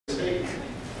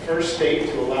first state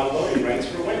to allow voting rights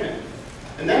for women.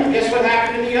 And then guess what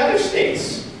happened in the other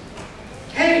states?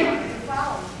 Hey,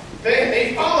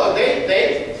 they followed.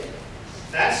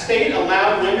 That state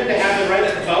allowed women to have the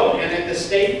right to vote, and if the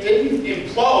state didn't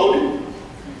implode,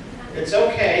 it's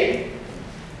okay.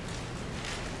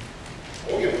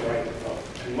 We'll give the right to vote.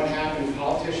 And what happened?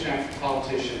 Politician after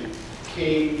politician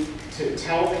came to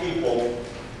tell people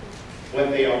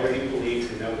what they already believed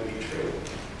to know to be true.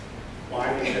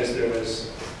 Why? Because there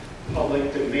was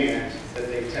public demand that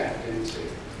they tapped into.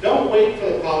 Don't wait for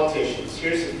the politicians.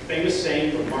 Here's a famous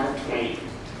saying from Mark Twain.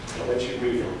 I'll let you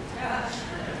read it.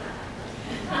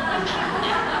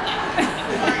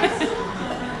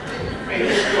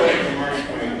 Famous quote from Mark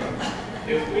Twain.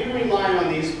 If we rely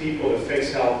on these people to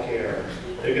fix health care,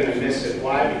 they're going to miss it.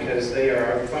 Why? Because they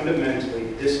are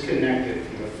fundamentally disconnected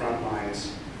from the front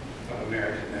lines of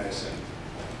American medicine.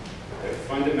 They're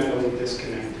fundamentally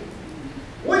disconnected.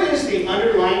 What is the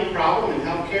underlying problem in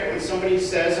health care? When somebody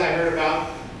says, I heard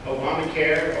about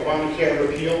Obamacare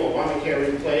repeal,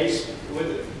 Obamacare replaced,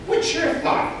 what's your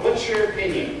thought? What's your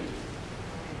opinion?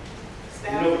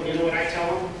 You know what I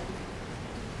tell them?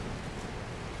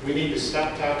 We need to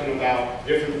stop talking about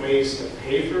different ways to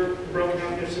pay for the broken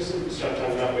healthcare system and start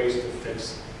talking about ways to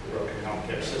fix the broken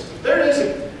healthcare system. There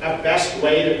isn't a best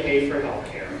way to pay for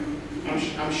healthcare.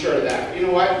 I'm sure of that. But you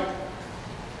know what?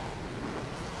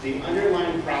 The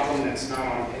underlying problem that's not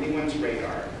on anyone's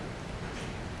radar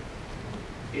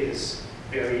is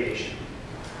variation.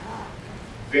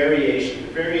 Variation.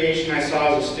 The variation I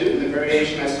saw as a student, the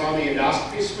variation I saw in the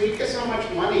endoscopy suite, guess how much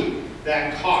money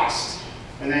that cost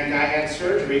when that guy had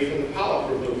surgery for the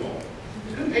polyp removal?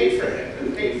 Who paid for it?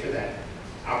 Who paid for that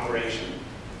operation?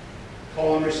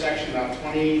 Colon resection, about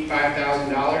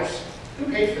 $25,000.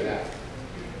 Who paid for that?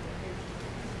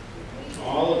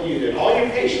 All of you did. All your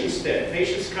patients did.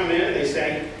 Patients come in and they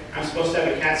say, I'm supposed to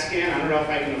have a CAT scan. I don't know if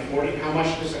I can afford it. How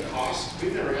much does it cost?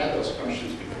 We've never had those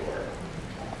questions before.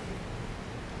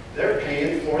 They're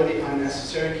paying for the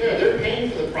unnecessary care. They're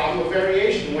paying for the problem of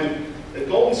variation. When the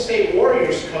Golden State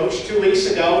Warriors coach 2 weeks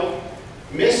ago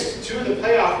missed 2 of the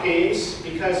playoff games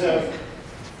because of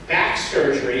back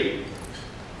surgery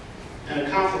and a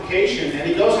complication, and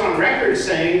he goes on record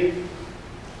saying,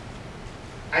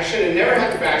 I should have never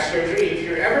had the back surgery. If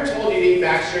you're ever told you need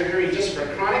back surgery just for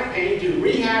chronic pain, do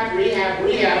rehab, rehab,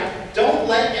 rehab. Don't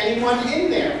let anyone in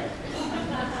there.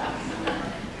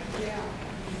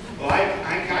 Well,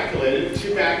 I calculated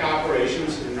 2 back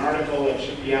operations in an article that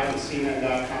should be out on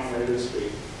CNN.com later this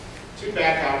week. 2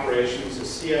 back operations, a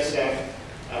CSF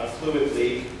fluid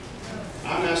leak.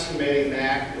 I'm estimating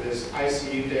that with his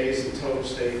ICU days in total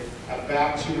state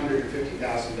about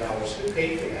 $250,000. Who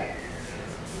paid for that?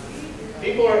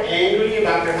 People are angry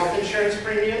about their health insurance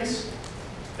premiums.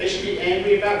 They should be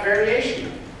angry about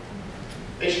variation.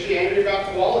 They should be angry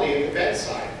about quality at the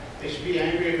bedside. They should be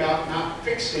angry about not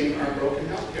fixing our broken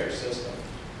healthcare system.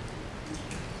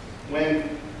 When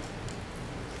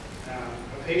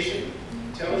a patient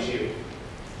tells you,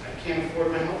 I can't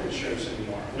afford my health insurance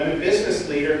anymore. When a business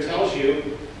leader tells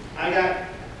you, I got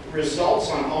results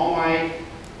on all my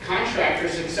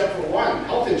contractors except for one,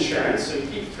 health insurance, so you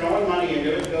keep throwing money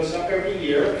into it, it goes up every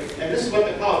year, and this is what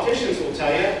the politicians will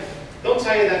tell you. They'll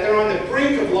tell you that they're on the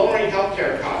brink of lowering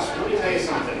healthcare costs. Let me tell you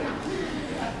something.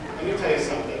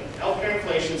 Healthcare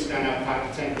inflation's gone up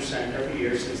 5 to 10% every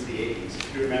year since the 80s.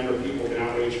 If you remember, people have been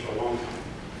outraged for a long time.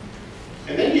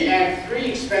 And then you add 3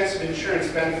 expensive insurance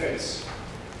benefits.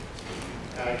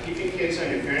 Keeping kids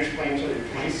on your parents' plan until you're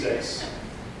 26,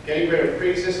 getting rid of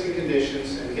pre-existing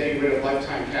conditions, and getting rid of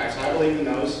lifetime caps. I believe in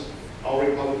those. All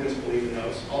Republicans believe in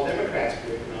those. All Democrats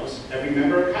believe in those. Every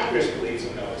member of Congress believes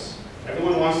in those.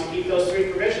 Everyone wants to keep those 3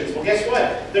 provisions. Well, guess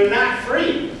what? They're not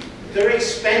free. They're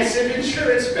expensive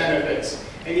insurance benefits.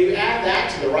 And you add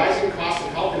that to the rising cost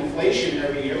of health inflation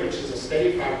every year, which is a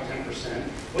steady 5 to 10%.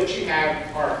 What you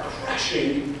have are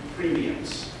crushing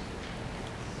premiums.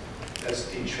 That's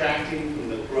detracting from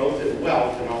the growth and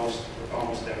wealth in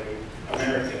almost every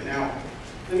American. Now,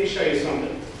 let me show you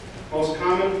something. Most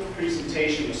common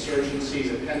presentation of surgeon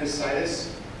sees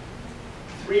appendicitis.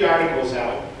 3 articles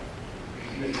out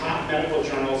in the top medical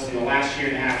journals in the last year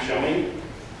and a half showing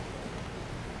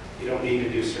you don't need to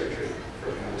do surgery for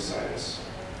appendicitis.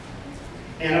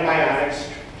 Antibiotics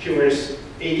cures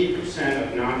 80%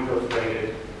 of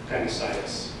non-perforated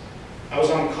appendicitis. I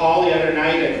was on call the other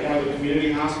night at one of the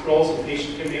community hospitals. A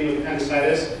patient came in with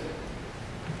appendicitis.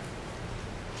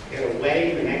 He had a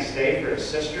wedding the next day for his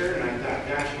sister, and I thought,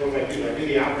 gosh, what do I do? Do I do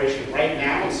the operation right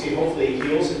now and see hopefully he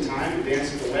heals in time,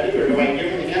 advances the wedding, or do I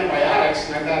give him the antibiotics?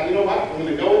 And I thought, you know what? I'm going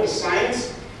to go with the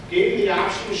science, gave him the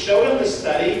option, showed him the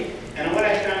study, and what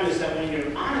I found is that when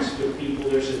you're honest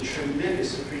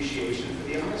tremendous appreciation for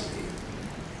the honesty.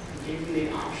 He gave him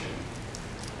the option.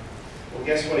 Well,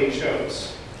 guess what he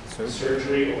chose?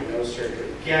 Surgery or no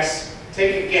surgery? Guess.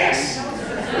 Take a guess.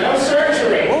 No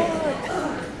surgery.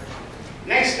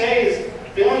 Next day is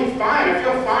feeling fine. I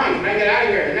feel fine. Can I get out of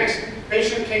here? The next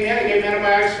patient came in and gave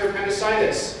antibiotics for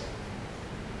appendicitis.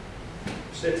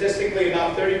 Statistically,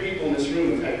 about 30 people in this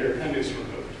room have had their appendix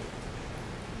removed.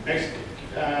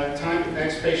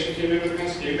 Next patient came in with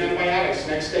appendicitis, gave antibiotics.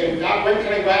 Next day, doc, when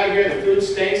can I go out of here? The food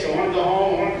stinks. I want to go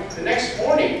home. The next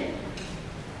morning,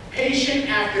 patient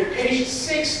after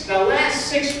patient, the last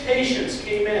 6 patients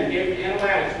came in, gave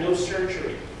antibiotics, no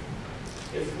surgery.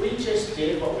 If we just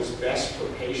did what was best for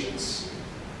patients,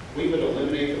 we would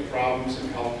eliminate the problems in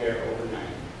healthcare overnight.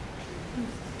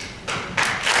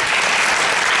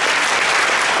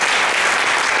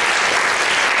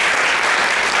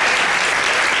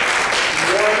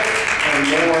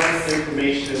 More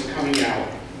information is coming out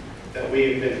that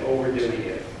we have been overdoing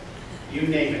it. You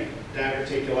name it.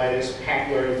 Diverticulitis,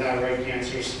 papillary thyroid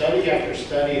cancer. Study after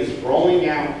study is rolling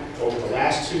out over the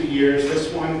last 2 years.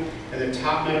 This one in the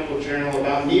top medical journal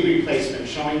about knee replacement,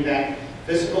 showing that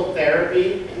physical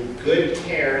therapy and good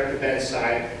care at the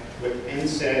bedside with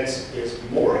NSAIDs is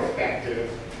more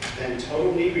effective than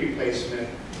total knee replacement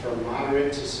for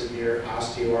moderate to severe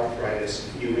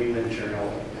osteoarthritis, New England Journal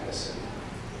of Medicine.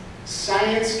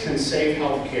 Science can save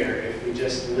healthcare if we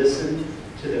just listen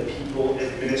to the people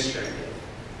administering it.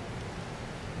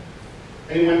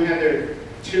 Anyone had their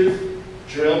tooth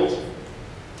drilled?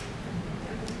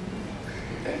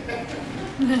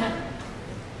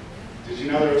 Did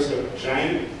you know there was a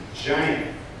giant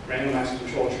randomized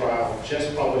controlled trial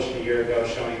just published a year ago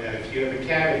showing that if you have a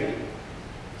cavity,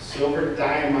 silver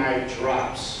diamide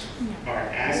drops are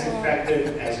as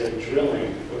effective as a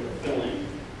drilling with a filling.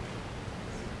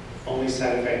 Only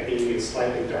side effect being it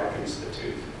slightly darkens the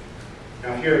tooth.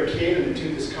 Now, if you're a kid and the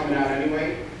tooth is coming out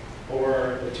anyway,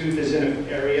 or the tooth is in an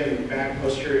area in the back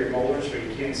posterior molars where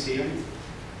you can't see them,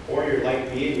 or you're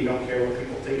like me and you don't care what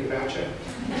people think about you,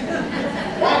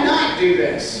 why not do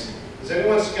this? Is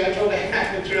anyone scheduled to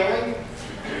have the drilling?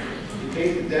 You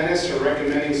think the dentists are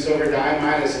recommending silver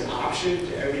diamide as an option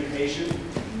to every patient?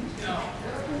 No.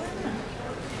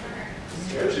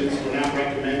 Surgeons were not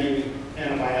recommending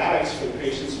antibiotics for the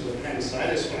patients with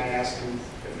appendicitis when I asked them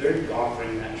if they're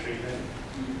offering that treatment.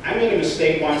 I made a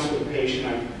mistake once with a patient.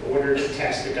 I ordered a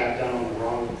test that got done on the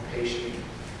wrong patient.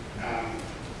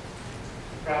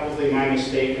 Probably my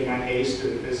mistake in my haste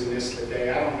and busyness the day.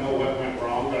 I don't know what went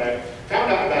wrong, but I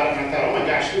found out about it and I thought, oh my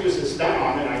gosh, who was this done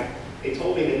on? And they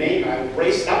told me the name. I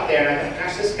raced up there and I thought,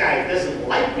 gosh, this guy doesn't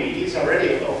like me. He's already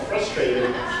a little frustrated.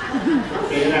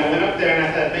 And I went up there and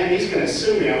I thought, man, he's going to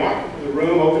sue me. I walked into the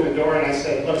room, opened the door, and I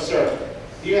said, look, sir,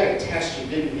 you had a test you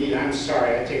didn't need. I'm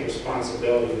sorry. I take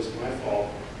responsibility. It was my fault.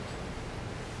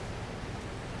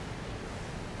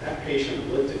 That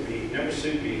patient looked at me, never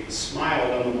sued me,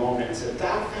 smiled on the moment and said,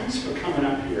 Doc, thanks for coming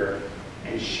up here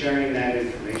and sharing that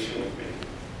information with me.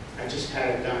 I just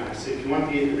had it done. I said, if you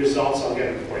want the results, I'll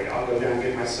get them for you. I'll go down and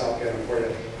get myself, get them for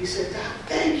you. He said, Doc,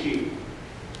 thank you.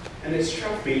 And it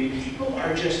struck me, people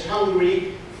are just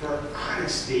hungry for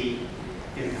honesty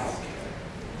in healthcare.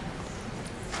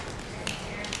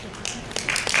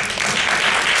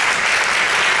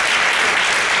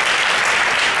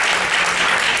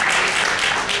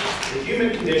 The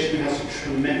human condition has a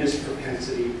tremendous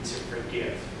propensity to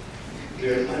forgive.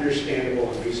 They're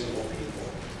understandable and reasonable people.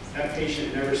 That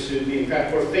patient never sued me. In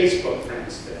fact, we're Facebook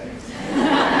friends today.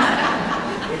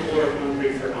 People are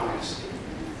hungry for honesty.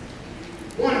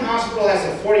 One hospital has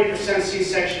a 40%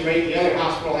 C-section rate, the other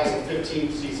hospital has a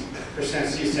 15%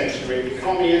 C-section rate. You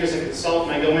call me in as a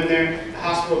consultant, I go in there, the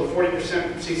hospital with a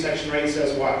 40% C-section rate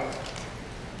says what?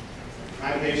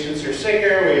 My patients are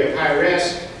sicker, we have high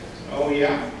risk. Oh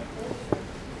yeah.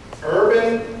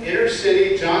 Urban, inner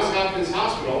city, Johns Hopkins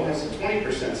Hospital has a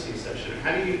 20% C-section.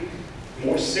 How do you,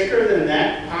 more sicker than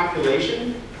that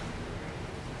population?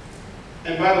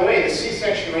 And by the way, the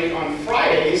C-section rate on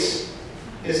Fridays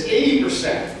is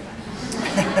 80%.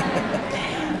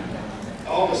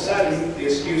 All of a sudden, the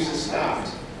excuses stopped.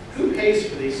 Who pays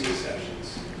for these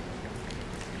C-sections?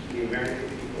 The American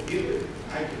people. You do.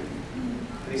 I do.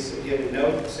 They said you have a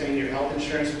note saying your health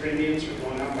insurance premiums are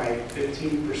going up by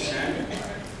 15%.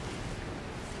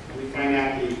 We find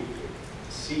out the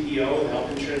CEO of the health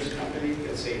insurance company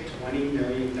gets a $20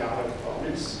 million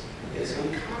bonus. It's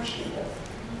unconscionable.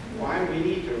 Why we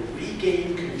need to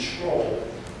regain control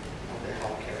of the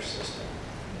healthcare system.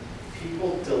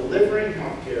 People delivering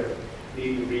healthcare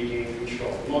need to regain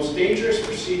control. The most dangerous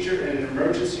procedure in an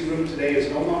emergency room today is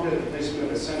no longer the placement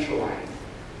of a central line.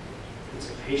 It's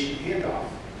a patient handoff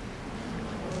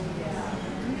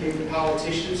think the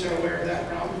politicians are aware of that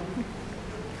problem?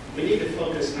 We need to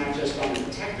focus not just on the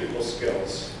technical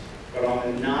skills, but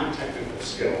on the non-technical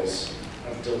skills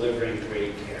of delivering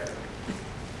great care.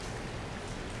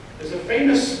 There's a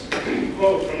famous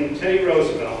quote from Teddy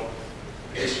Roosevelt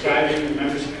describing the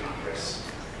members of Congress.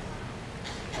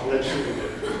 I'll let you read it.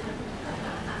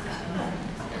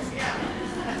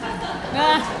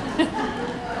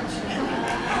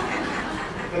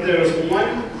 But there was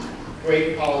one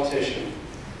great politician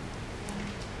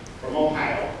from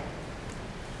Ohio.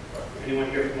 Anyone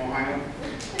here from Ohio?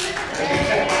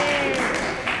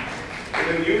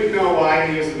 Then you would know why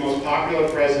he was the most popular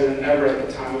president ever at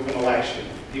the time of an election.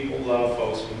 People love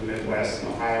folks from the Midwest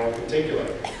and Ohio in particular.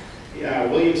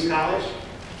 Williams College,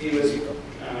 he was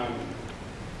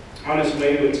on his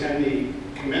way to attend the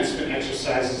commencement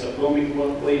exercises at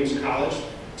Williams College.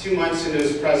 2 months into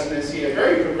his presidency, he had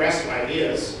very progressive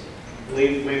ideas. He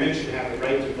believed women should have the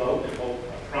right to vote and hold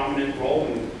a prominent role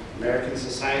in American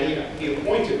society. He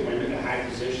appointed women to high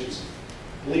positions.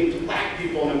 Believed black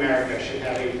people in America should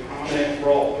have a prominent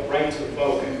role, the right to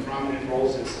vote and prominent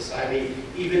roles in society,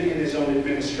 even in his own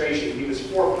administration. He was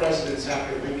 4 presidents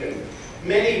after Lincoln.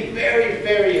 Many very,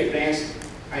 very advanced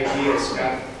ideas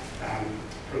got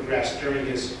progressed during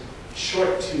his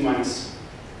short 2 months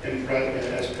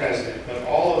as president. But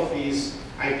all of these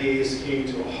ideas came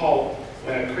to a halt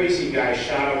when a crazy guy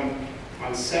shot him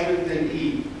on 7th and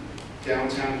E,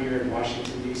 downtown here in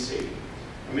Washington, D.C.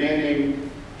 A man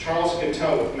named Charles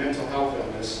Guiteau with mental health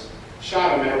illness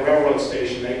shot him at a railroad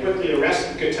station. They quickly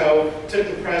arrested Guiteau, took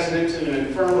the president to an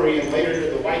infirmary, and later to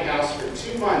the White House for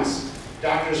 2 months.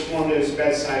 Doctors formed at his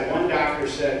bedside. One doctor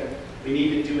said, "We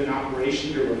need to do an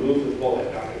operation to remove the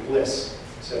bullet." Dr. Bliss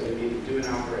said, "We need to do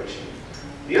an operation."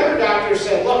 The other doctor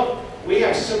said, "Look, we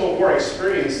have Civil War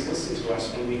experience. Listen to us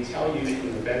when we tell you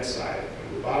from the bedside,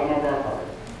 from the bottom of our heart,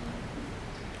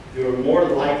 you are more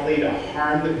likely to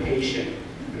harm the patient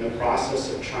in the process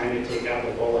of trying to take out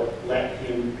the bullet. Let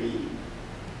him be."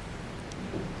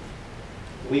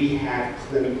 We have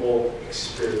clinical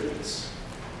experience.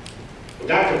 Well,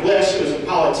 Dr. Bliss, who was a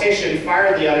politician,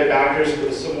 fired the other doctors with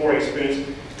the Civil War experience,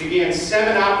 began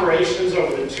 7 operations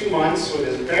over the 2 months with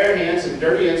his bare hands and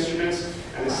dirty instruments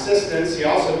and assistants. He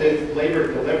also did labor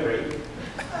delivery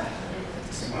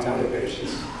on other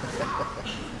patients.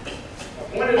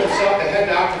 Appointed himself the head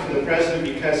doctor for the president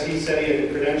because he said he had the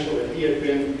credential that he had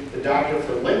been the doctor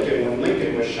for Lincoln when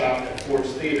Lincoln was shot at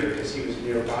Ford's Theater because he was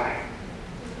nearby.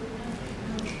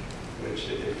 Which,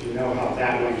 if you know how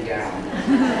that went down.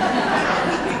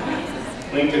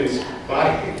 Lincoln's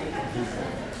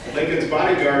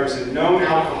bodyguard was a known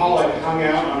alcoholic, hung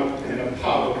out in a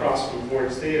pub across from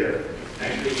Ford's Theater.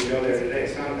 Actually, you can go there today.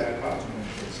 It's not a bad pub.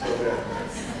 It's still there.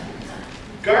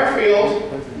 Garfield,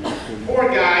 poor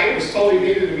guy, was told he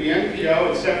needed to be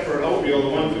NPO except for oatmeal, the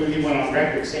one food he went on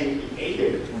record saying he ate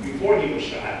it before he was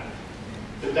shot.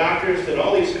 The doctors did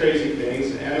all these crazy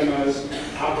things, enemas,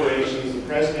 operations. The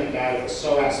president died of a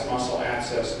psoas muscle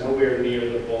abscess nowhere near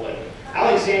the bullet.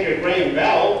 Alexander Graham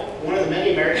Bell, one of the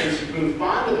many Americans who proved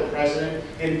fond of the president,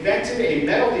 invented a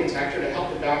metal detector to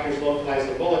help the doctors localize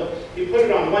the bullet. He put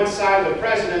it on one side of the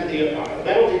president. The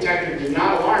metal detector did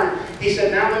not alarm. He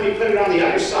said, "Now let me put it on the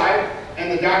other side."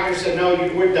 And the doctor said, "No,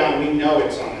 we're done. We know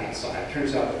it's on that side."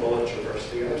 Turns out the bullet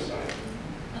traversed the other side.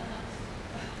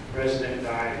 The president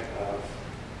died of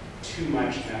too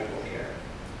much medical care.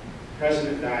 The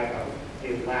president died of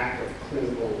a lack of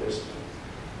clinical wisdom.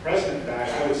 The president died,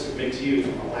 I would submit to you,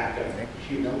 from a lack of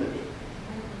humility.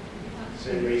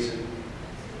 Same reason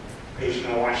the patient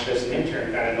I watched as an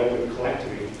intern got an open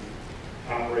colectomy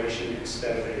operation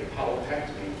instead of a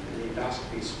polypectomy in the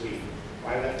endoscopy suite.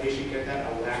 Why did that patient get that?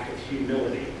 A lack of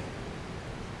humility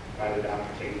by the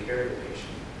doctor taking care of the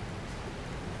patient.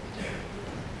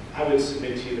 I would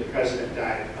submit to you the president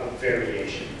died of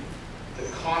variation. The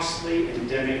costly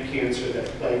endemic cancer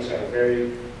that plagues our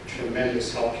very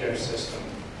tremendous healthcare system.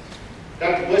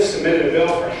 Dr. Bliss submitted a bill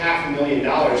for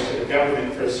 $500,000 to the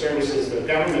government for services. The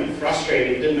government,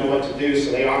 frustrated, didn't know what to do,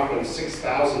 so they offered him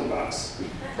 $6,000.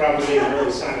 Probably an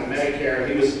early sign of Medicare.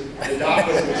 The doc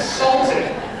was insulted.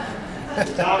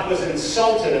 The doc was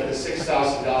insulted at the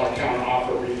 $6,000 counter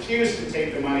offer, refused to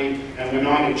take the money, and went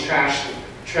on to trash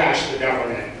the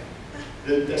government.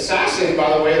 The assassin,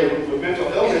 by the way, with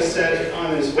mental illness, said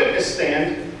on his witness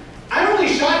stand, I only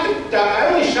shot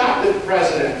the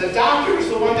president. The doctor was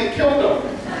the one that killed him."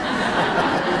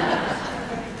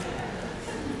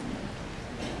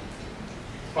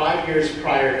 5 years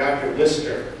prior, Dr.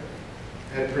 Lister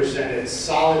had presented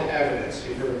solid evidence.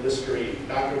 You've heard of Listerine.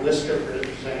 Dr. Lister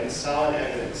presented solid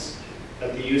evidence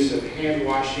that the use of hand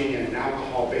washing and an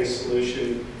alcohol-based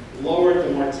solution lowered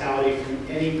the mortality from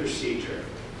any procedure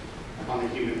on the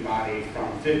human body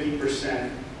from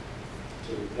 50%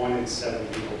 to 1 in 7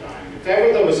 people dying. If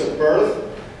ever there was a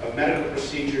birth of medical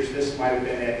procedures, this might have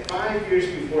been it 5 years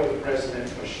before the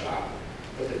president was shot.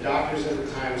 But the doctors at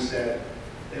the time said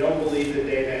they don't believe the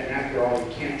data, and after all,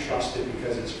 you can't trust it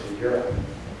because it's from Europe.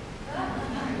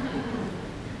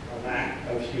 A lack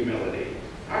of humility.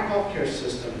 Our healthcare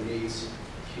system needs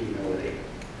humility.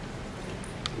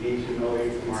 We need humility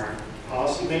from our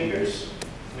policymakers.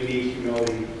 We need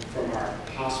humility from our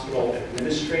hospital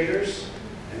administrators.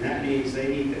 And that means they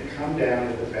need to come down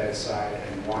to the bedside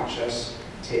and watch us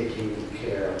taking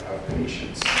care of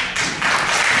patients.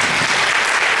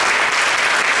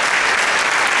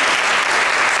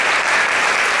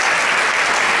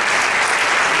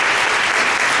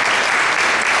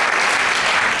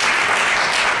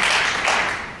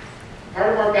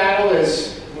 Part of our battle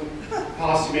is with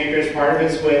policymakers, part of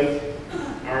it's with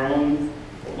our own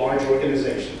large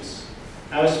organizations.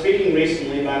 I was speaking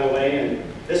recently, by the way, and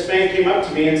this man came up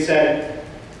to me and said,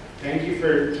 "Thank you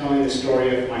for telling the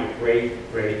story of my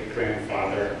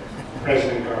great-great-grandfather,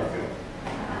 President Garfield."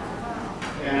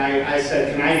 And I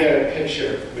said, "Can I get a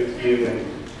picture with you?" And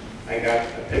I got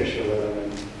a picture with him.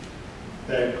 And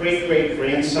the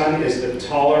great-great-grandson is the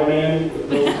taller man with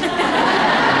little, and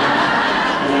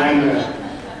I'm the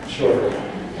shorter one.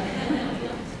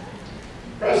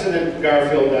 President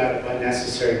Garfield got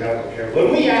unnecessary medical care. When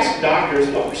we ask doctors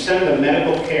what percent of the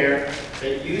medical care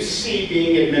that you see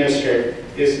being administered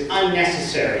is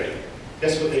unnecessary,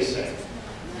 guess what they say?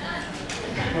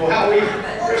 Well,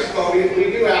 first of all, we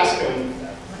do ask them,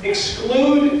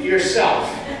 exclude yourself.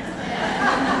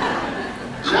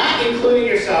 Not including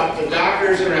yourself, the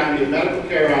doctors around you, medical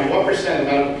care around you, what percent of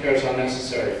medical care is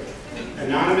unnecessary?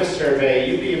 Anonymous survey,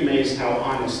 you'd be amazed how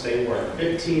honest they were.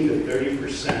 15 to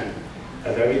 30%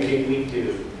 of everything we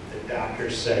do, the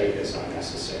doctors say is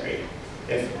unnecessary.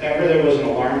 If ever there was an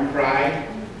alarm cry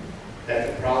that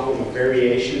the problem of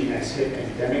variation has hit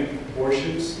endemic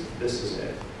proportions, this is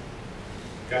it.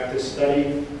 Got this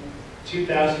study,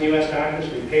 2,000 US doctors,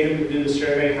 we paid them to do the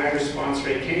survey, high response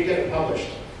rate, can't get it published.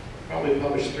 Probably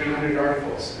published 300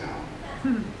 articles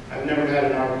now. I've never had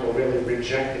an article really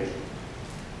rejected.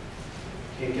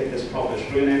 Can't get this published.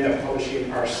 We're going to end up publishing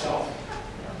it ourselves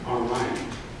online.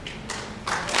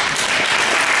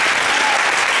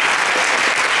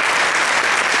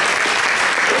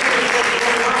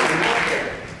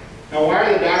 Now, why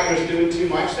are the doctors doing too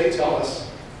much? They tell us.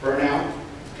 Burnout,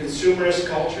 consumerist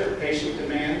culture, patient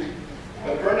demand.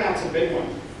 But burnout's a big one.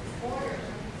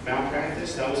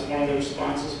 Malpractice, that was one of the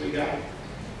responses we got.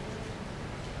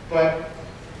 But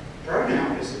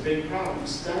burnout is a big problem.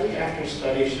 Study after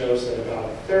study shows that about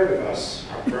a third of us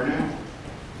are burnout.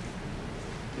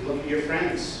 You look at your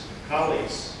friends,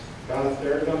 colleagues, about a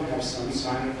third of them have some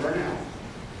sign of burnout.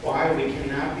 Why? We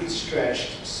cannot be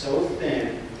stretched so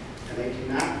thin, and they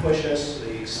cannot push us to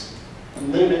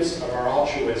the limits of our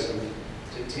altruism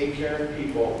to take care of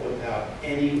people without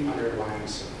any underlying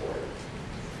support.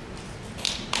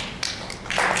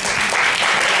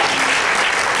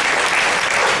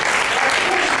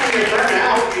 When you burn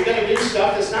out, you're going to do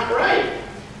stuff that's not right.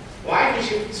 Why?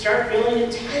 Because you start feeling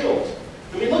entitled.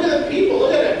 I mean, look at the people.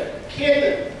 Look at a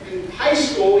kid in high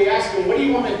school. We ask them, what do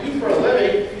you want to do for a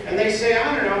living? And they say,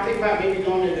 I don't know, I'm thinking about maybe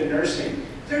going into nursing.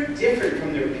 They're different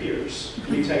from their peers. Let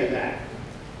me tell you that.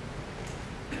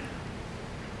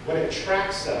 What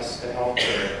attracts us to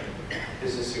healthcare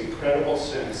is this incredible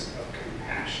sense of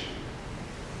compassion.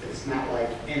 It's not like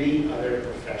any other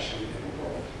profession in the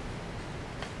world.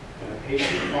 When a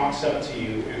patient walks up to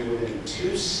you and within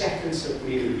 2 seconds of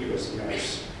meeting you as a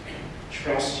nurse,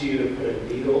 trusts you to put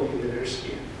a needle into their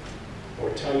skin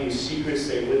or tell you secrets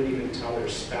they wouldn't even tell their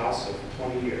spouse of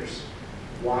 20 years.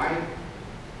 Why?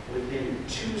 Within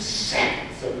 2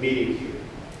 seconds of meeting you,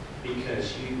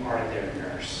 because you are their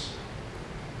nurse.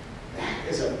 That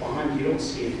is a bond you don't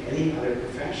see in any other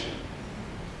profession.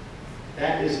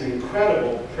 That is an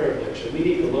incredible privilege, and we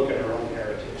need to look at our own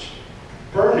heritage.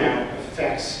 Burnout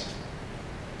affects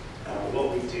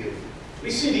what we do.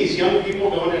 We see these young people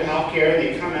going to healthcare, and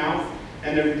they come out,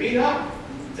 and they're beat up.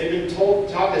 They've been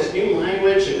taught this new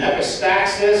language, and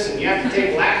epistaxis, and you have to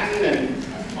take Latin, and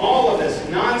all of this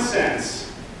nonsense.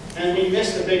 And we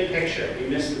miss the big picture. We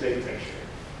miss the big picture.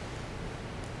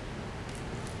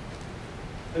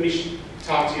 Let me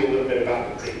talk to you a little bit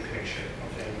about the big picture,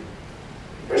 okay?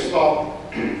 First of all,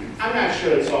 I'm not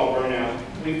sure it's all burnout.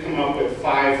 We've come up with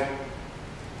 5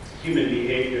 human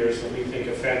behaviors that we think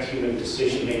affect human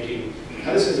decision-making.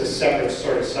 Now, this is a separate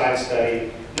sort of side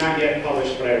study. not yet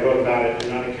published, but I wrote about it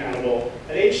in Unaccountable.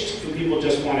 At age 2, people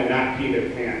just want to not pee their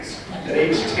pants. At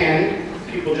age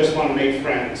 10, people just want to make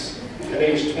friends. At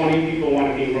age 20, people want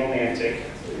to be romantic.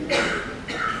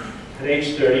 At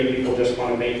age 30, people just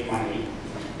want to make money.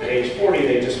 At age 40,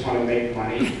 they just want to make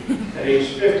money. At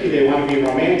age 50, they want to be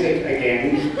romantic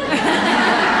again.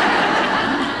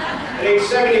 At age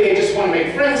 70, they just want to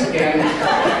make friends again.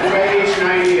 And by age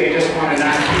 90, they just want to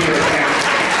not pee their pants.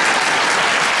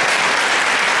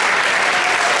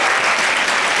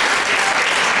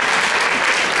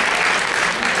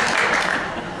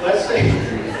 Let's see.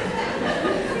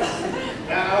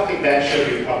 I don't think that should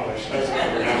be published. Let's go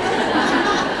around.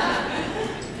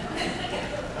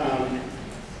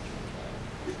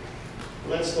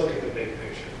 Let's look at the big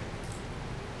picture.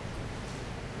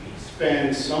 We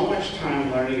spend so much time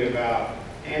learning about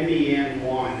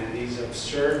MEN1 and these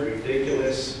absurd,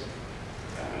 ridiculous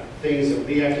things that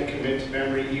we have to commit to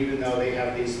memory, even though they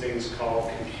have these things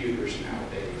called computers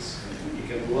nowadays. You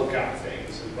can look up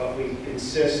things, but we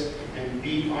insist and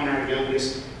beat on our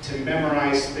youngest to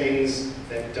memorize things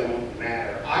that don't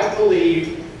matter. I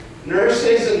believe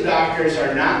nurses and doctors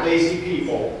are not lazy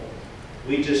people.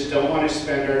 We just don't want to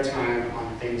spend our time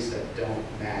on things that don't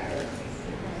matter.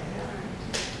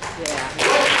 Yeah.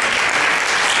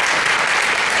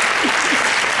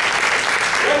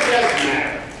 What does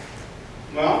matter?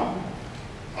 Well,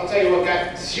 I'll tell you what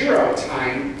got 0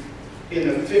 time in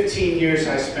the 15 years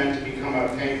I spent to become a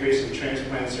pancreas and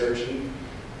transplant surgeon.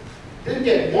 Didn't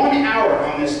get 1 hour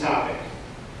on this topic.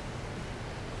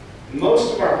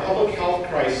 Most of our public health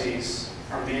crises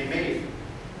are man-made.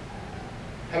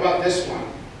 How about this one?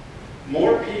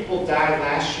 More people died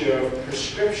last year of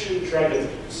prescription drug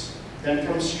abuse than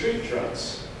from street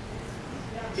drugs.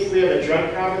 Think we have a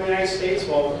drug problem in the United States?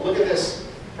 Well, look at this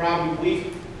problem.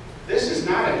 This is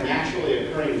not a naturally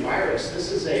occurring virus.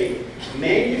 This is a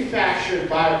manufactured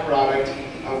byproduct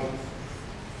of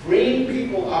bringing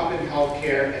people up in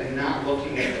healthcare and not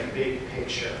looking at the big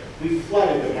picture. We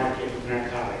flooded the market with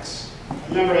narcotics. I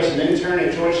remember as an intern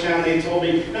at Georgetown, they told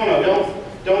me, no,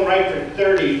 don't write for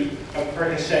 30 of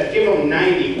Percocet, give them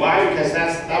 90. Why? Because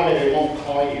that way they won't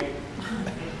call you.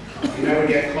 You never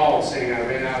get called saying I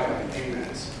ran out of pain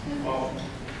meds. Well,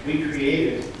 we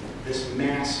created this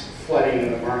mass flooding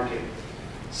of the market.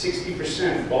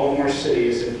 60% of Baltimore City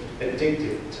is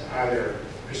addicted to either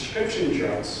prescription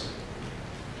drugs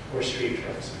or street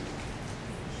drugs.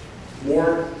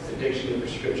 More addiction to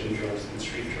prescription drugs than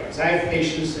street drugs. I have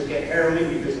patients that get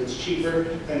heroin because it's cheaper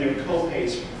than their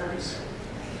co-pays for Percocet.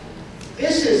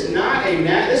 This is not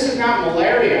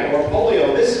malaria or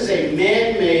polio. This is a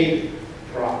man-made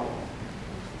problem.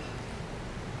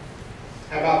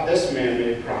 How about this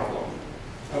man-made problem?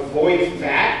 Avoid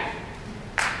fat.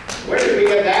 Where did we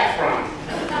get that from?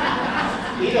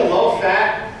 Eat a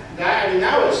low-fat diet. I mean,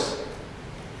 that was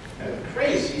a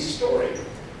crazy story.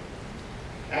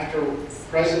 After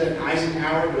President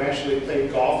Eisenhower, who actually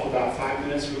played golf about 5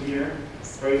 minutes from here,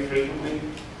 very frequently,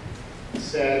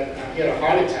 said he had a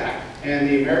heart attack, and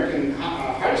the American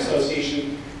Heart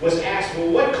Association was asked,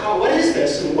 well, what is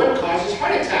this, and what causes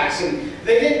heart attacks? And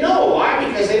they didn't know. Why?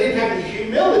 Because they didn't have the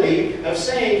humility of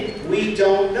saying, we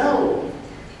don't know.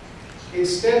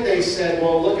 Instead, they said,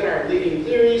 well, look at our leading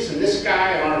theories, and this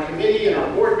guy on our committee, and our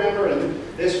board member, and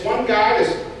this one guy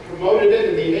that's promoted it,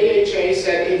 and the AHA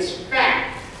said it's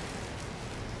fat.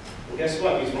 Well, guess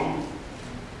what? He's wrong.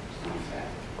 It's not fat.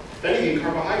 If anything,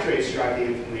 carbohydrates drive the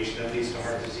inflammation that leads to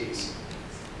heart disease.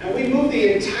 Now, we moved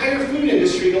the entire food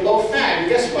industry to low fat, and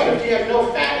guess what? If you have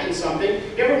no fat in something,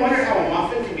 you ever wonder how a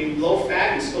muffin can be low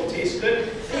fat and still taste good?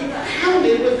 They pound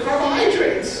it with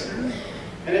carbohydrates.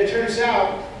 And it turns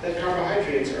out that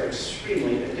carbohydrates are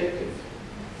extremely addictive.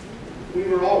 We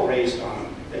were all raised on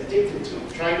them, addicted to them.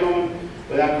 Try going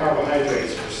without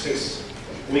carbohydrates for 6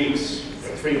 weeks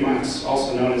or 3 months,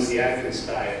 also known as the Atkins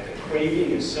diet. The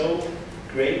craving is so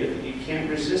great that you can't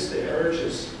resist the urge.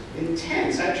 It's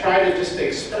intense. I tried it just to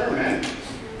experiment,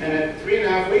 and at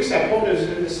 3.5 weeks I pulled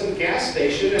into some gas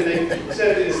station, and they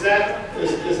said, is that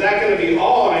going to be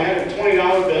all? And I had a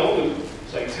 $20 bill, and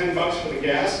it's like $10 for the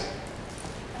gas.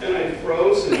 And I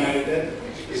froze, and I had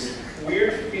this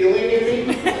weird feeling in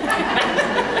me.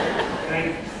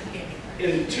 And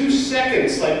in 2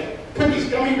 seconds, like, put these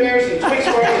gummy bears and Twix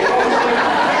bars and all this stuff,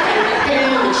 and paid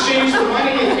and exchanged the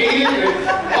money and ate it, and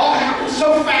it all happened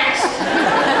so fast.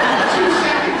 2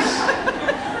 seconds.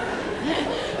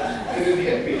 And it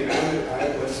hit me.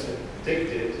 I was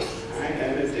addicted. I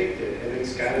am addicted. And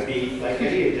it's got to be, like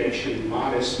any addiction,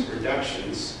 modest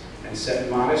reductions, and set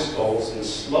modest goals, and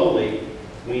slowly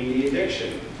wean the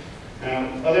addiction. Now,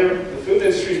 the food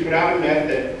industry put out a myth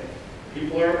that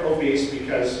People are obese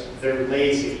because they're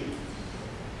lazy.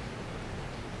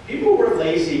 People were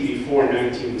lazy before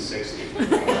 1960.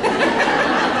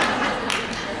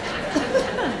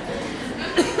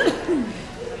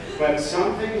 But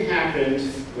something happened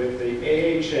with the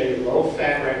AHA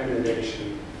low-fat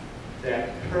recommendation that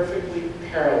perfectly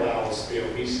parallels the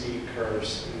obesity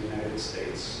curves in the United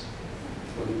States.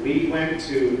 When we went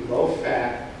to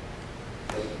low-fat,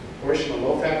 the portion of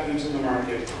low-fat foods in the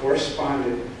market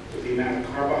corresponded with the amount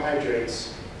of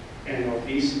carbohydrates, and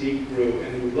obesity grew.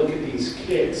 And we look at these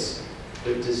kids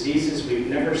with diseases we've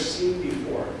never seen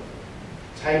before.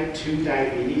 Type 2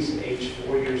 diabetes at age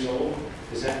 4 years old.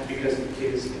 Is that because the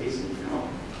kid is lazy? No.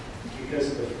 It's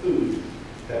because of the food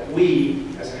that we,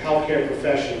 as a healthcare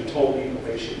profession, told people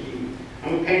they should eat.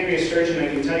 I'm a pancreas surgeon. I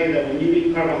can tell you that when you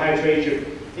eat carbohydrates, your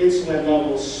insulin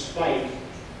levels spike.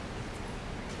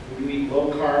 When you eat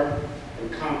low carb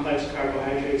and complex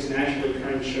carbohydrates, naturally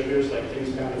occurring sugars like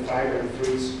things found in fiber and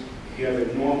fruits, you have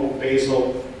a normal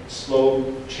basal,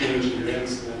 slow change in your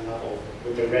insulin level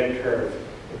with the red curve.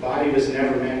 The body was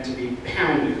never meant to be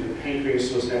pounded. The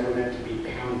pancreas was never meant to be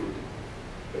pounded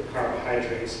with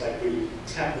carbohydrates like we've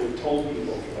told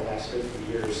people for the last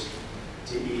 50 years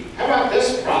to eat. How about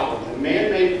this problem, the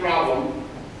man-made problem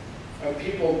of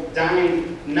people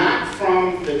dying not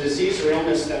from the disease or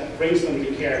illness that brings them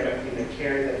to care, but from the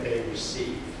care that they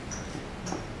receive.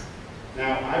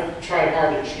 Now, I've tried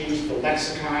hard to change the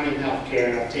lexicon in healthcare,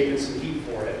 and I've taken some heat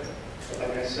for it. But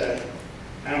like I said,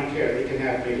 I don't care. They can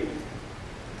have me.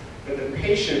 But the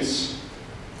patients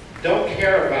don't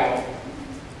care about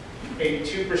a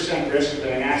 2% risk of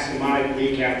an asymptomatic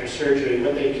leak after surgery.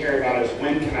 What they care about is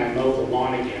when can I mow the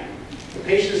lawn again. The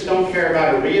patients don't care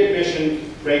about a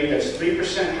readmission rate that's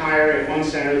 3% higher at one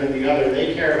center than the other.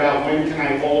 They care about when can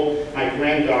I hold my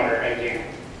granddaughter again.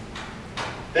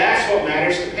 That's what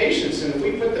matters to patients. And if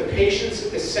we put the patients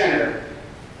at the center,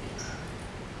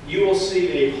 you will see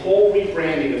a whole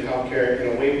rebranding of healthcare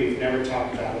in a way we've never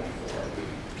talked about it before.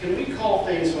 Can we call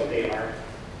things what they are?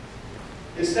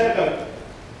 Instead of a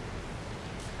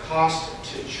cost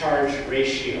to charge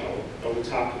ratio that we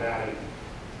talked about in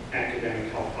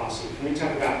academic health policy, can we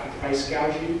talk about price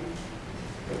gouging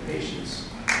for patients?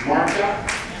 Markup?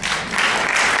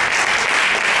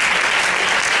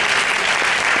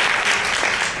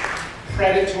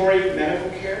 Predatory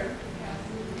medical care?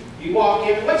 You walk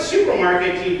in, what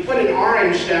supermarket do you put an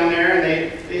orange down there and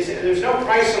they say, there's no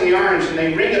price on the orange, and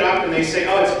they ring it up and they say,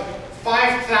 oh, it's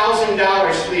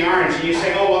 $5,000 for the orange. And you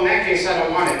say, oh, well, in that case, I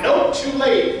don't want it. Nope, too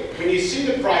late. When you see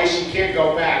the price, you can't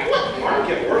go back. What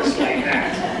market works like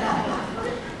that?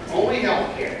 Only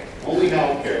healthcare. Only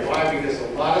healthcare. Why? Because a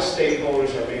lot of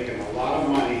stakeholders are making a lot of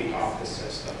money off the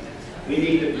system. We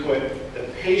need to put the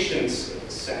patients at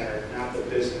the center, not the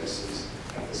businesses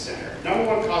at the center. Number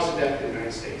one cause of death in the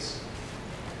United States,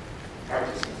 heart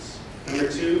disease. Number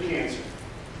two, cancer.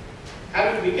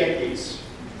 How did we get these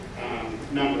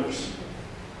numbers?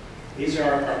 These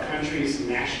are our country's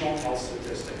national health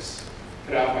statistics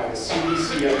put out by the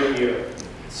CDC every year.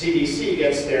 CDC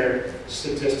gets their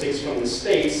statistics from the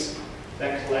states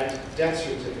that collect death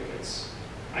certificates.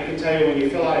 I can tell you when you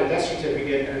fill out a death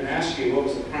certificate and ask you what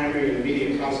was the primary and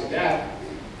immediate cause of death,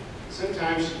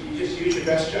 sometimes you just use your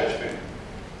best judgment.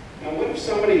 Now, what if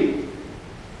somebody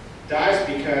dies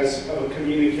because of a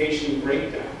communication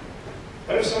breakdown?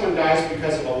 What if someone dies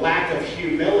because of a lack of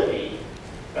humility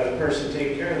by the person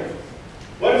taking care of them?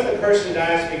 What if the person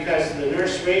dies because the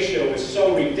nurse ratio was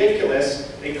so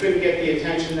ridiculous they couldn't get the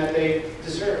attention that they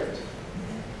deserved?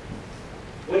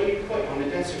 What do you put on the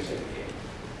death certificate?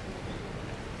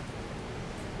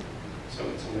 So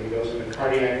somebody goes into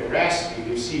cardiac arrest, you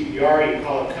do CPR, you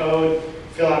call a code,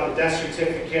 fill out the death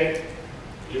certificate.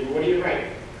 What do you write?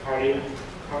 Heart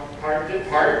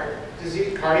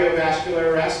disease,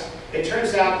 cardiovascular arrest. It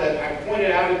turns out that I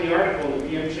pointed out in the article in the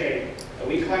BMJ that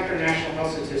we collect our national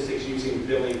health statistics using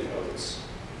billing codes.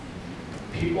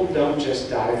 People don't just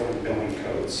die from billing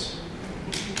codes.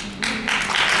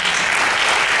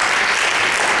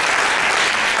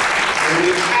 When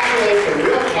we calculate the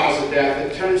real cause of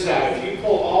death, it turns out if you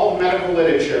pull all the medical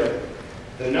literature,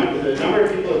 the number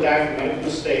of people that die from medical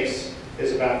mistakes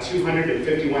is about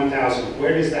 251,000.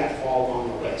 Where does that fall on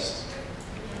the list?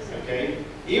 Okay?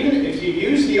 Even if you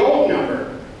use the old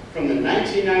number from the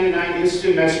 1999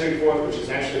 Institute Medicine Report, which is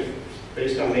actually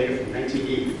based on data from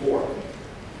 1984,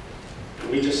 and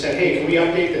we just said, hey, can we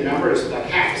update the number? It's like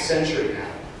half a century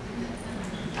now.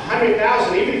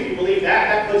 100,000, even if you believe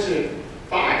that, that puts it at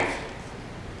 5.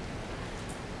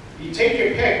 You take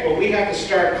your pick, but we have to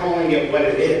start calling it what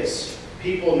it is.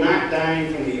 People not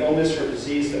dying from the illness or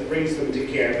disease that brings them to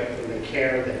care, but from the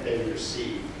care that they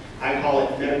receive. I call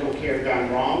it medical care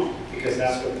gone wrong because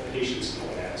that's what the patients know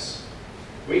it as.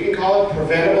 We can call it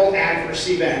preventable adverse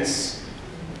events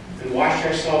and wash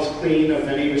ourselves clean of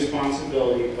any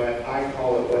responsibility, but I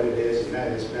call it what it is, and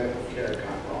that is medical care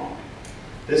gone wrong.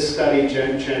 This study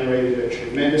generated a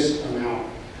tremendous amount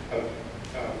of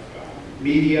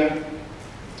media.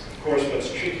 Of course,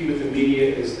 what's tricky with the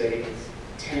media is they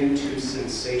tend to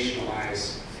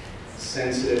sensationalize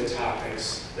sensitive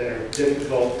topics that are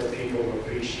difficult for people to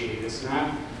appreciate. It's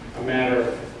not a matter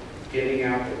of getting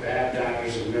out the bad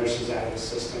doctors and nurses out of the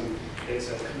system. It's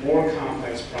a more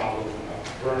complex problem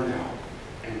of burnout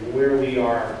and where we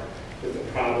are with the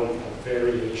problem of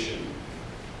variation.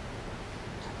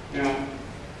 Now,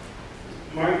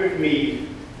 Margaret Mead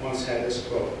once had this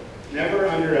quote, "Never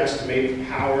underestimate the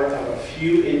power of a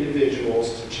few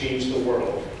individuals to change the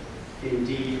world.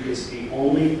 Indeed, it's the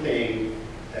only thing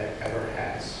that ever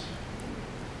has."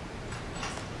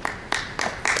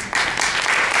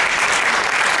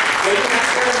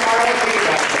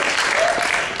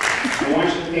 I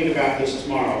want you to think about this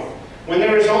tomorrow. When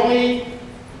there was only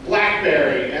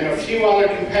BlackBerry and a few other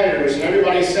competitors, and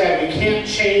everybody said, we can't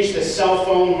change the cell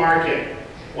phone market.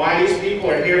 Why? These people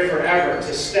are here forever,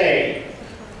 to stay.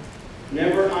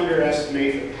 Never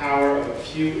underestimate the power of a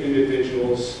few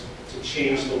individuals to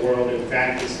change the world. In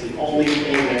fact, it's the only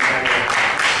thing that ever happens.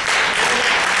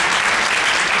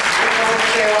 Our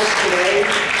sales today,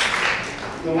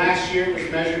 the last year was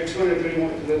measured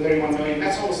 231 million.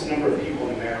 That's almost the number of people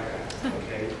in America.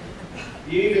 Okay.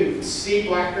 Do you even see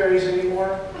BlackBerries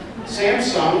anymore?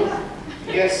 Samsung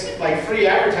gets like free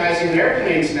advertising in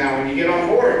airplanes now when you get on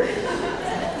board.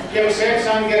 You have a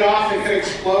Samsung get off, it could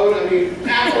explode. I mean,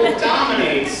 Apple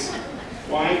dominates.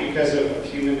 Why? Because of a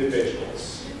few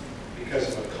individuals. Because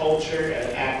of a culture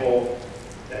at Apple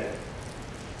that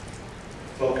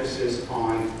focuses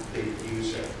on the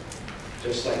user,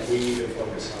 just like we need to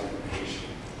focus on the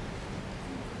patient.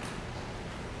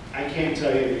 I can't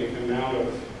tell you the amount of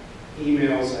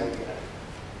emails I get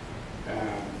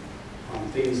on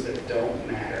things that don't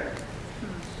matter.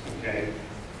 Okay?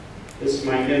 This is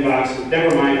my inbox.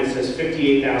 Never mind, it says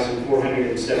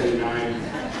 58,479.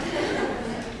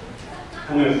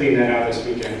 I'm going to clean that out this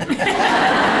weekend.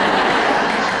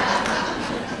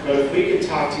 But if we can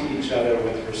talk to each other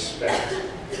with respect,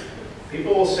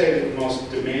 people will say the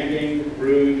most demanding,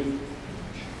 rude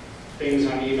things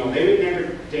on email. They would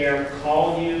never dare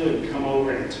call you and come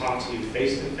over and talk to you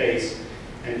face to face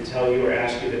and tell you or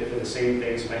ask you for the same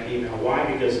things by email. Why?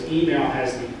 Because email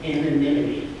has the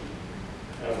anonymity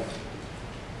of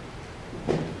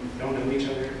don't know each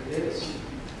other. It is.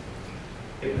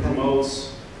 It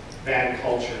promotes bad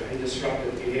culture and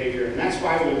disruptive behavior. And that's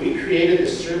why when we created the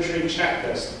surgery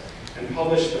checklist and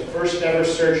published the first ever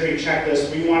surgery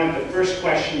checklist, we wanted the first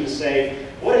question to say,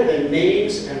 what are the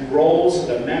names and roles of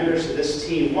the members of this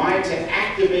team? Why? To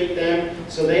activate them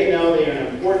so they know they are an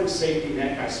important safety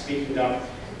net by speaking up,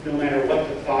 no matter what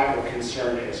the thought or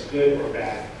concern is, good or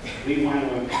bad. We want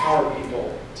to empower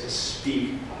people to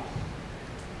speak up.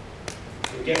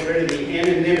 To get rid of the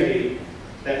anonymity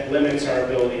that limits our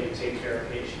ability to take care of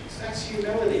patients. That's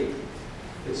humility.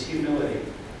 It's humility.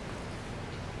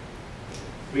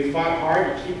 We fought hard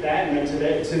to keep that, and to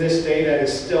this day, that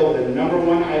is still the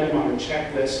 #1 item on the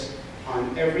checklist,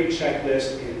 on every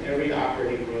checklist in every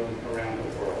operating room around the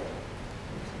world.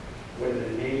 What are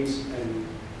the names and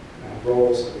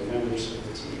roles of the members of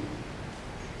the team?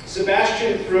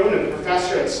 Sebastian Thrun, a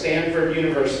professor at Stanford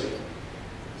University,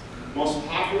 most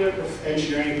popular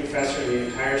engineering professor in the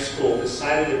entire school,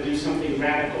 decided to do something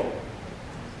radical.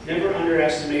 Never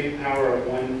underestimate the power of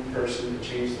one person to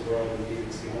change the world. Indeed,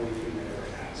 it's the only thing that ever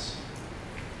has.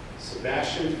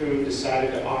 Sebastian Thrun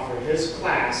decided to offer his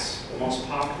class, the most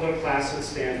popular class at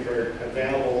Stanford,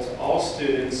 available to all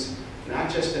students, not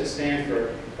just at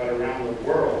Stanford, but around the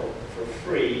world for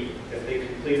free if they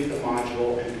completed the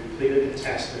module and completed the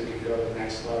test and could go to the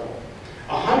next level.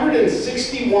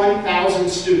 161,000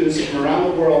 students from around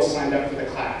the world signed up for the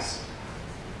class.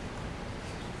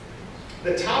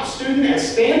 The top student at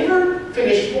Stanford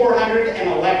finished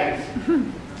 411th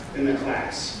in the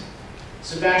class.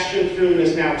 Sebastian Thrun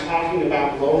is now talking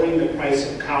about lowering the price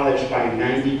of college by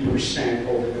 90%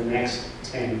 over the next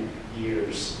 10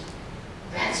 years.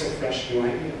 That's a fresh new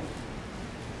idea.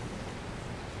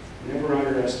 Never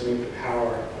underestimate the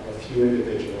power of a few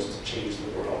individuals to change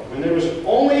the world. When there was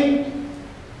only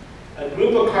a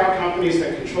group of car companies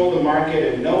that controlled the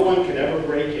market and no one could ever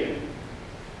break in,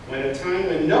 when a time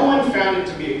when no one found it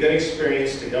to be a good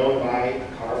experience to go and buy a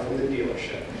car from the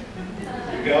dealership.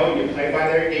 You go and you play by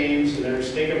their games, and their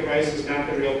sticker price is not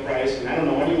the real price. And I don't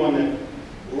know anyone that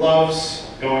loves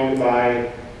going to buy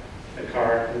a the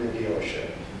car in the dealership.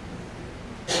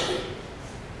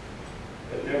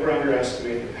 But never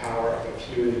underestimate the power of a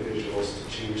few individuals to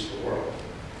change the world.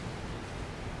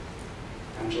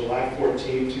 On July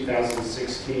 14,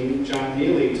 2016, John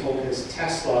Neely told his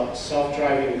Tesla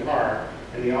self-driving car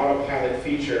and the autopilot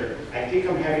feature, "I think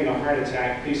I'm having a heart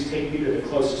attack. Please take me to the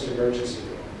closest emergency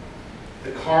room."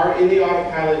 The car in the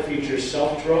autopilot feature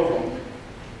self-drove him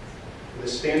with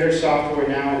standard software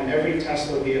now in every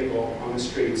Tesla vehicle on the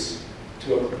streets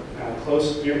to a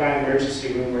close nearby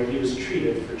emergency room where he was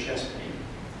treated for chest pain.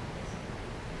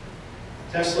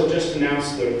 Tesla just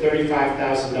announced their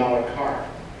 $35,000 car.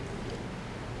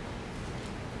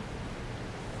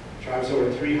 Drives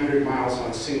over 300 miles on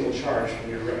a single charge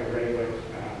from your regular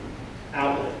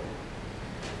outlet.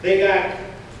 They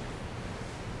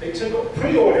took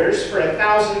pre-orders for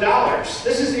 $1,000.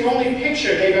 This is the only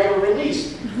picture they've ever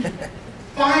released.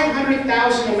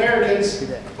 500,000 Americans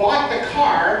bought the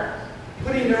car,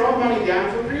 putting their own money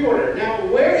down for pre-order. Now,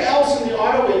 where else in the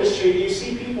auto industry do you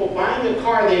see people buying a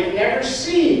car they've never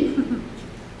seen?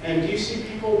 And do you see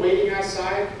people waiting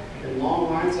outside in long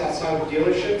lines outside of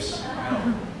dealerships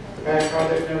to buy a car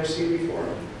they've never seen before?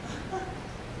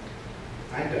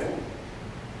 I don't.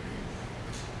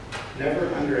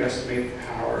 Never underestimate the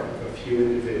power of a few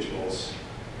individuals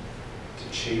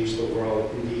to change the world.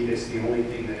 Indeed, it's the only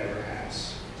thing that ever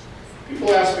has.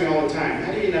 People ask me all the time,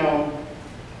 how do you know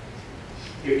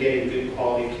you're getting good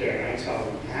quality care? And I tell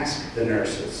them, ask the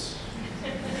nurses.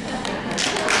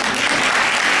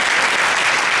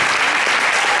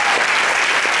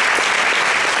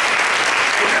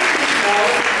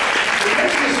 The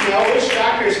nurses know which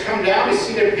doctors come down to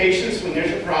see their patients when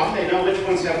there's a problem. They know which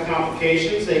ones have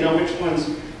complications. They know which ones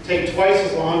take twice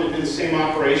as long to do the same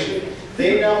operation.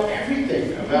 They know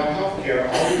everything about healthcare.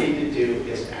 All we need to do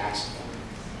is ask them.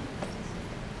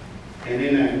 And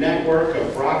in a network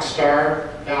of rock star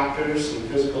doctors and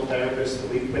physical therapists that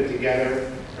we've put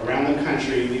together around the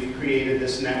country, we've created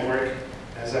this network.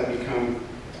 As I've become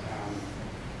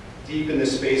deep in the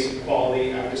space of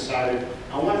quality, I've decided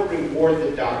I want to reward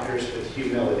the doctors with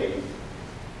humility.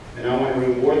 And I want to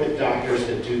reward the doctors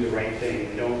that do the right thing.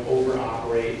 They don't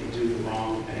over-operate and do the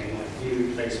wrong thing, like knee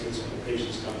replacements when the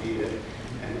patients don't need it,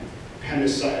 and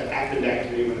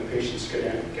appendectomy when the patients get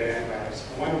antibiotics.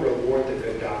 I want to reward the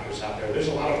good doctors out there. There's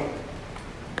a lot of them.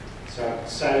 So I've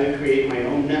decided to create my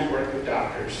own network of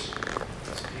doctors.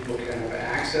 People can have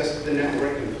access to the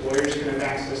network, employers can have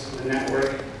access to the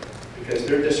network, because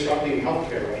they're disrupting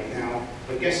healthcare right now.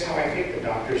 But guess how I pick the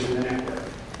doctors in the network?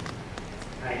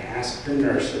 I ask the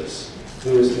nurses,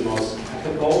 who is the most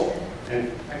ethical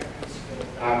and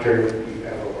doctor you've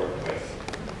ever worked with.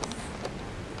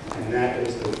 And that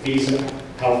is the Visa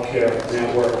Healthcare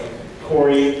Network.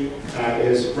 Corey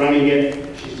is running it.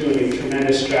 She's doing a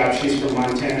tremendous job. She's from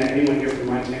Montana. Anyone here from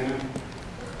Montana?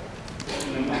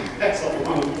 That's a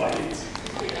long flight.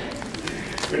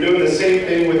 We're doing the same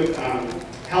thing with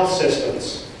health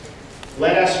systems.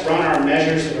 Let us run our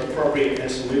measures of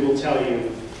appropriateness, and we will tell you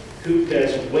who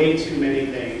does way too many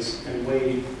things and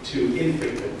way too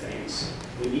infrequent things.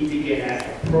 We need to get at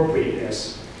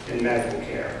appropriateness in medical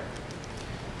care.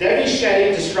 Debbie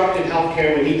Shetty disrupted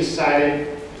healthcare when he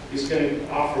decided he's going to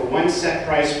offer one set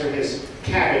price for his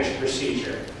cabbage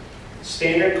procedure.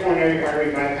 Standard coronary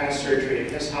artery bypass surgery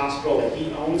at his hospital that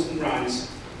he owns and runs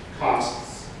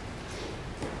costs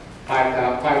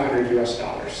 $500 US.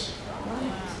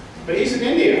 But he's in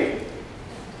India.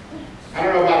 I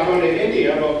don't know about going to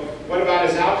India, but what about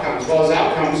his outcomes? Well, his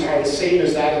outcomes are the same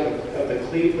as that of the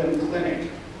Cleveland Clinic.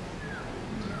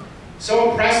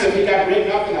 So impressive, he got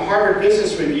written up in the Harvard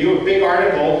Business Review, a big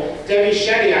article. Debbie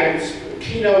Shetty, I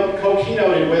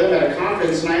co-keynoted with him at a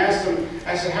conference, and I asked him,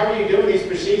 I said, how are you doing these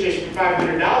procedures for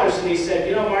 $500? And he said,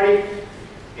 you know, Marty,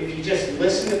 if you just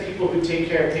listen to people who take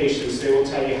care of patients, they will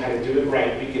tell you how to do it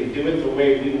right. We can do it the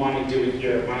way we want to do it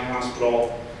here at my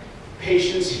hospital.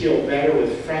 Patients heal better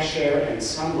with fresh air and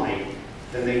sunlight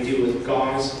than they do with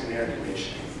gauze and air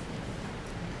conditioning.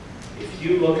 If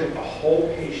you look at the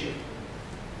whole patient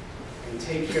and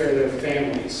take care of their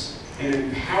families and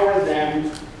empower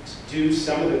them to do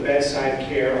some of the bedside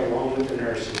care along with the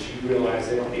nurses, you realize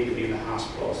they don't need to be in the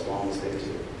hospital as long as they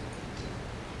do.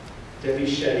 Debbie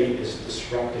Shetty is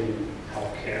disrupting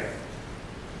healthcare.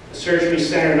 The surgery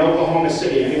center in Oklahoma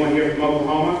City, anyone here from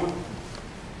Oklahoma?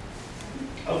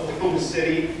 Oklahoma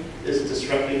City is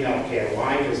disrupting healthcare.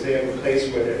 Why? Because they have a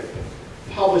place where they're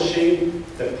publishing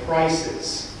the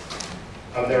prices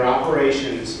of their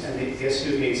operations, and guess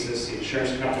who hates this? The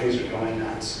insurance companies are going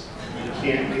nuts. You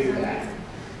can't do that.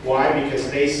 Why? Because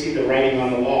they see the writing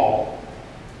on the wall.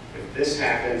 If this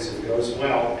happens and goes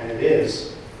well, and it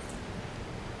is,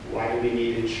 Why do we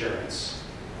need insurance?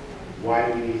 Why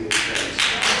do we need insurance?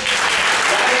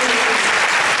 Why do we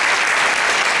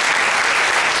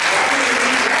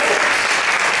need networks?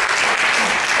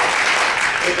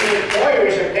 If the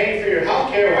employers are paying for your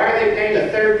health care, why are they paying the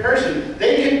third person?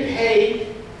 They can pay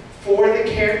for the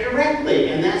care directly,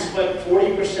 and that's what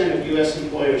 40% of U.S.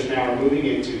 employers now are moving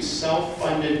into,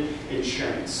 self-funded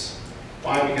insurance.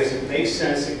 Why? Because it makes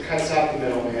sense, it cuts out the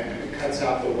middleman, and it cuts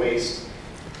out the waste.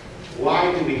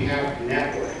 Why do we have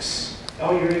networks?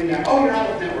 Oh, you're in network. Oh, you're out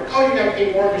of network. Oh, you got to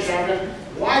pay more insurance.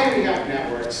 Why do we have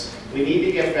networks? We need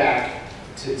to get back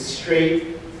to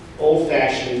straight,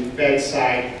 old-fashioned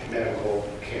bedside medical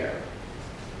care.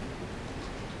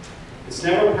 It's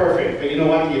never perfect, but you know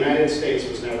what? The United States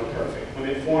was never perfect. When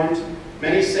it formed,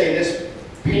 many say this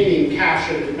painting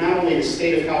captured not only the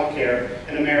state of healthcare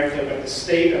in America, but the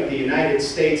state of the United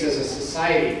States as a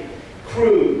society.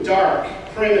 Crude, dark,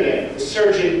 primitive, the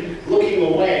surgeon looking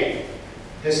away,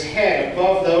 his head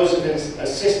above those of his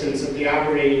assistants at the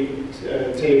operating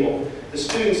table. The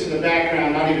students in the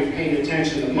background not even paying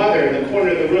attention. The mother in the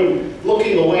corner of the room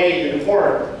looking away in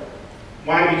horror.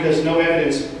 Why? Because no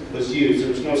evidence was used. There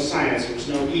was no science. There was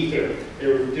no ether. They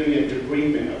were doing a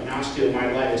debridement of an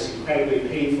osteomyelitis, incredibly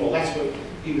painful. That's what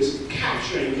he was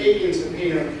capturing. Akins, the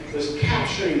painter, was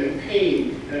capturing the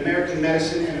pain in American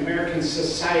medicine and American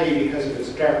society because of its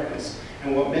darkness.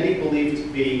 And what many believe to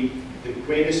be the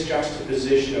greatest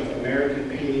juxtaposition of American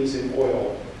paintings in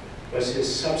oil was his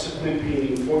subsequent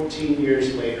painting 14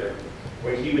 years later,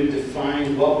 where he would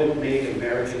define what would make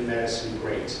American medicine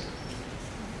great.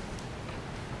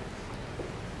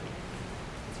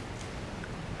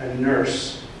 A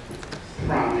nurse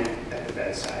prominent at the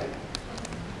bedside.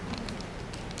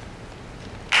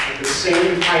 At the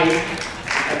same height,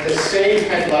 at the same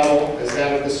head level as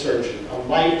that of the surgeon. A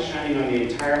light shining on the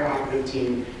entire operative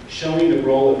team, showing the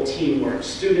role of teamwork.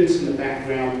 Students in the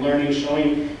background learning,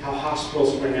 showing how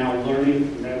hospitals were now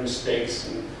learning from their mistakes.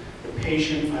 And the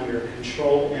patient under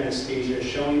controlled anesthesia,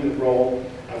 showing the role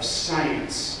of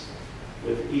science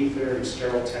with ether and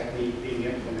sterile technique being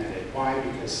implemented. Why?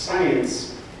 Because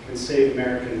science can save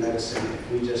American medicine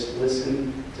if we just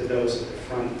listen to those at the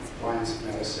front lines of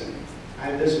medicine.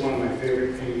 This is one of my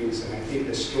favorite paintings, and I think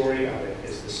the story of it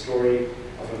is the story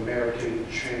of American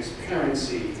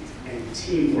transparency and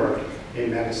teamwork in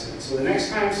medicine. So the next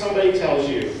time somebody tells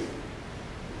you,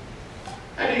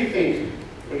 how do you think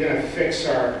we're going to fix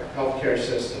our healthcare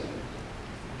system?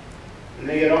 And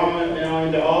they get all,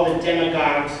 into all the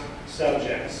demagogue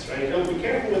subjects, right? Don't be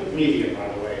careful with the media, by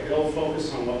the way. They'll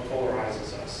focus on what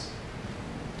polarizes us.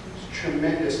 There's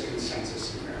tremendous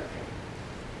consensus in America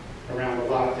around a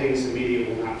lot of things the media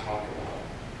will not talk about.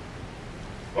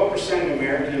 What percent of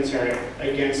Americans are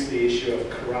against the issue of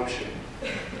corruption?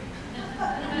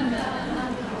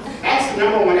 That's the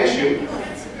number one issue.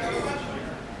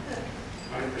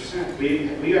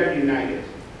 100%. We are united.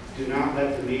 Do not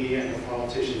let the media and the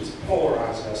politicians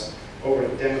polarize us over a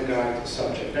demagogue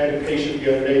subject. I had a patient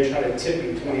the other day try to tip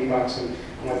me 20 bucks, and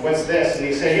I'm like, what's this? And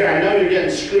he said, here, I know you're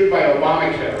getting screwed by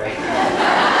Obamacare right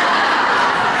now.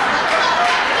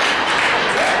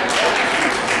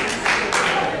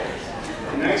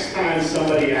 Next time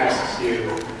somebody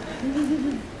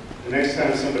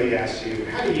asks you,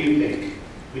 how do you think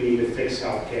we need to fix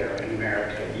healthcare in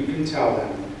America? You can tell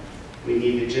them we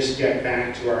need to just get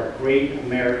back to our great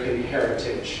American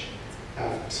heritage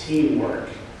of teamwork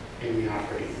in the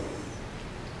operating room.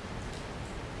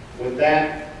 With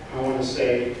that, I want to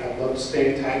say I'd love to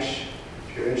stay in touch.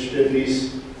 If you're interested in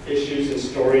these issues and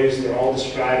stories, they're all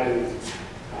described in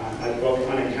my book,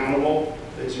 Unaccountable.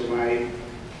 These are my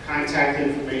contact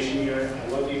information here. I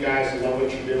love you guys. I love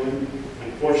what you're doing.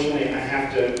 Unfortunately, I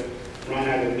have to run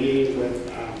out of a meeting with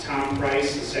Tom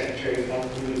Price, the Secretary of Health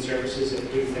and Human Services, at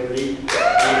 3:30.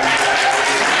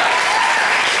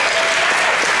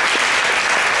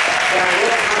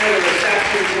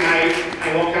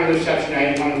 I will come to the reception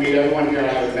tonight. I want to meet everyone here I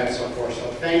haven't met so far. So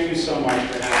thank you so much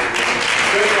for having me.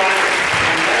 Good luck.